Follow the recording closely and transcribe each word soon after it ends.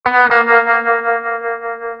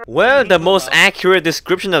Well, the most accurate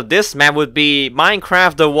description of this map would be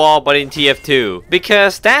Minecraft The Wall but in TF2,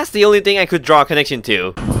 because that's the only thing I could draw a connection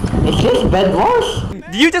to. Is this Bed Wars?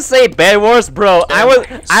 Did you just say Bed Wars, bro? I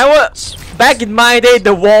was back in my day,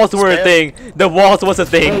 the walls were a thing. The walls was a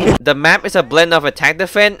thing. The map is a blend of attack,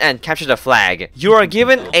 defend, and capture the flag. You are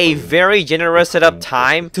given a very generous setup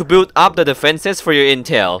time to build up the defenses for your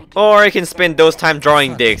intel, or you can spend those time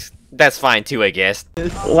drawing digs. That's fine too, I guess.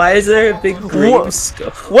 Why is there a big green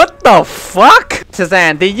scope? What the fuck?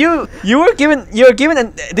 Shazam, did you were given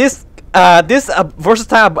this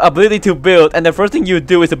versatile ability to build, and the first thing you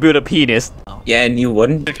do is to build a penis. Yeah, and you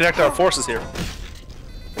wouldn't. To connect our forces here.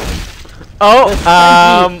 Oh,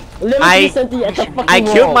 I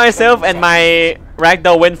killed myself and my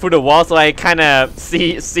ragdoll went through the wall, so I kind of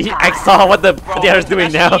I saw what the other's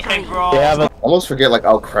doing now. Yeah, but I almost forget, like,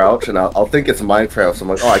 I'll crouch and I'll think it's Minecraft, so I'm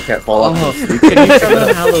like, oh, I can't fall off.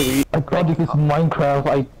 Halloween. I thought this is Minecraft.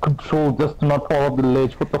 I control just to not fall off the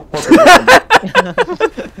ledge. What the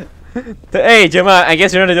fuck? Hey, Gemma, I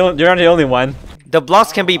guess you're not the only one. The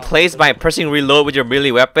blocks can be placed by pressing reload with your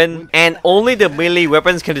melee weapon, and only the melee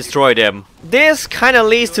weapons can destroy them. This kinda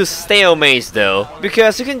leads to stalemates though,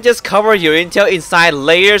 because you can just cover your intel inside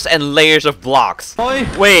layers and layers of blocks.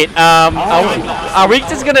 Wait, are we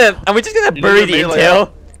just gonna bury the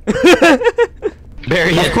intel?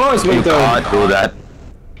 Bury it. Of course we do. Can't do that.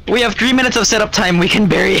 We have 3 minutes of setup time. We can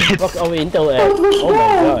bury it. Fuck our intel at. Oh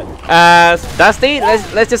my god. Dusty,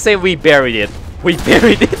 let's just say we buried it. We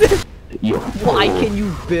buried it. Why can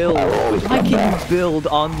you build? Why can you build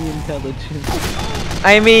on the intelligence?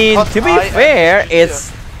 I mean, to be fair,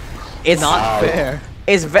 it's Not fair.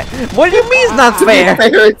 What do you mean it's not fair?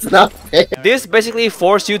 It's not fair. This basically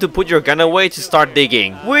forces you to put your gun away to start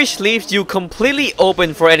digging, which leaves you completely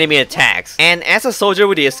open for enemy attacks. And as a soldier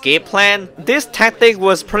with the escape plan, this tactic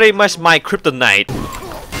was pretty much my kryptonite.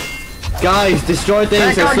 Guys, destroy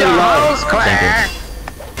things and still alive.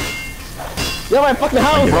 Yeah, my fucking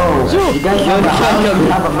house! Bro, you guys have a house, you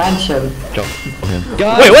have a mansion.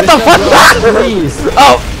 Guys, Wait, what the fuck?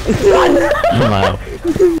 Oh! Wow.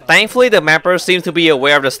 Thankfully, the mapper seems to be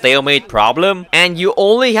aware of the stalemate problem, and you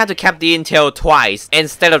only have to cap the intel twice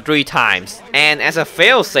instead of 3 times. And as a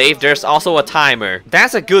failsafe, there's also a timer.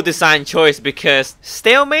 That's a good design choice because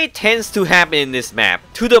stalemate tends to happen in this map,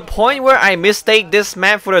 to the point where I mistake this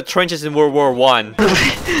map for the trenches in World War I.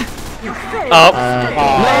 Just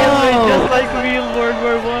like real World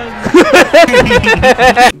War I.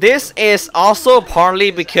 This is also partly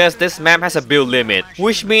because this map has a build limit,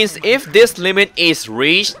 which means if this limit is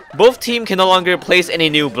reached, both teams can no longer place any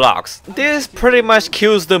new blocks. This pretty much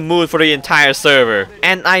kills the mood for the entire server,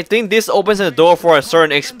 and I think this opens the door for a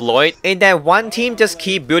certain exploit in that one team just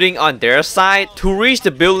keep building on their side to reach the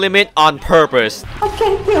build limit on purpose.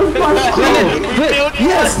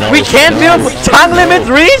 We can't build time limit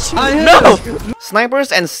reach? No!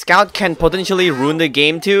 Snipers and scout can potentially ruin the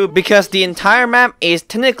game too, because the entire map is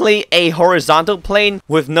technically a horizontal plane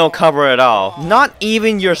with no cover at all. Not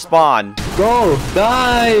even your spawn. Go,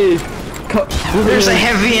 die! There's a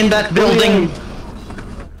heavy in that building.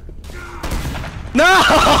 No!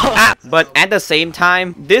 But at the same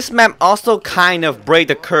time, this map also kind of breaks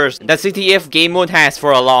the curse that CTF game mode has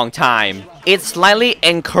for a long time. It slightly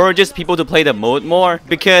encourages people to play the mode more,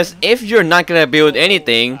 because if you're not gonna build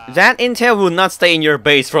anything, that intel will not stay in your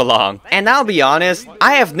base for long. And I'll be honest,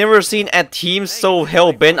 I have never seen a team so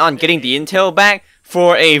hell-bent on getting the intel back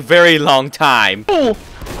for a very long time. Go!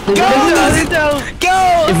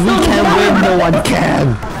 If we can win, no one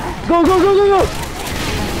can. Go, go, go, go, go!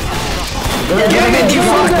 Get it, you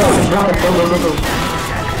fuck!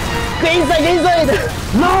 Get inside, get inside!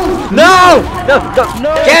 No! No! No!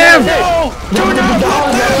 Get him! No! No! No!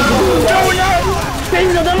 Stay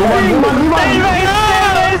in the No!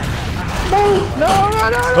 No!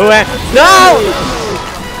 Who no!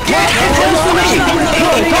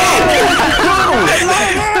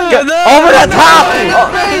 Over the top!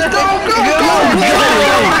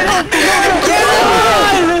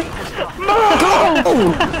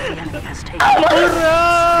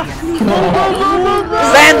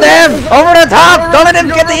 Send them! Over the top! Don't let them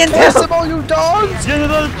get the intel! You dogs!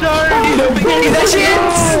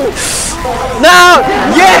 No!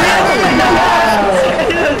 Yes!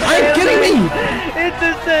 Are you kidding me? It's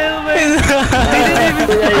a stalemate!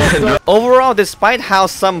 Overall, despite how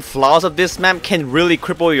some flaws of this map can really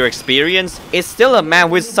cripple your experience, it's still a map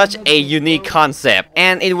with such a unique concept,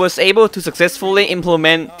 and it was able to successfully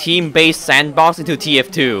implement team-based sandbox into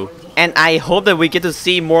TF2. And I hope that we get to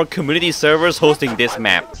see more community servers hosting this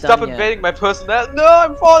map. Stop invading my personality. No,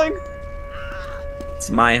 I'm falling. It's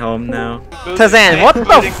my home now. Tazan, what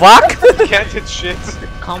the fuck? Can't hit shit.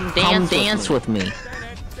 Come dance with me.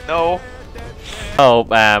 No. Oh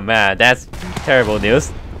man, that's terrible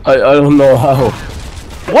news. I don't know how.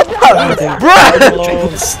 What the?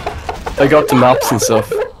 Bruh! I got the maps and stuff.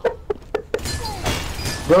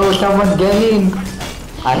 Bro, someone get in.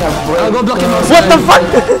 I have break. I'll go block him What the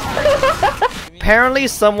fuck? Apparently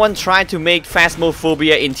someone tried to make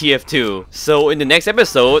Phasmophobia in TF2. So in the next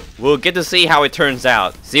episode, we'll get to see how it turns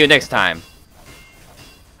out. See you next time.